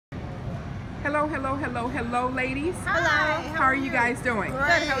Hello, hello, hello, hello, ladies. Hello. How are you guys doing? Good,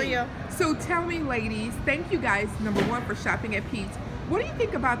 how are you? So tell me, ladies, thank you guys, number one, for shopping at Pete's. What do you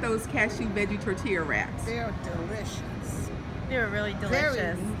think about those cashew veggie tortilla wraps? They're delicious. They were really delicious.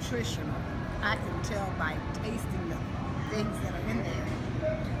 Very nutritional. I can tell by tasting the things that are in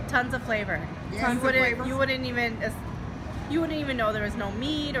there. Tons of flavor. Yes. Tons of flavor. You wouldn't even know there was no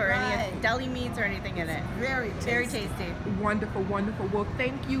meat or any Right. deli meats or anything in it. Very tasty. Very tasty. Wonderful, wonderful. Well,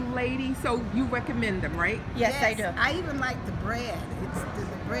 thank you, ladies. So you recommend them, right? Yes, I do. I even like the bread.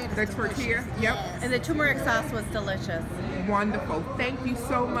 The bread is The delicious. tortilla? Yep. Yes. And the turmeric sauce was delicious. Wonderful. Thank you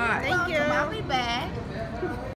so much. Thank you. Welcome. I'll be back.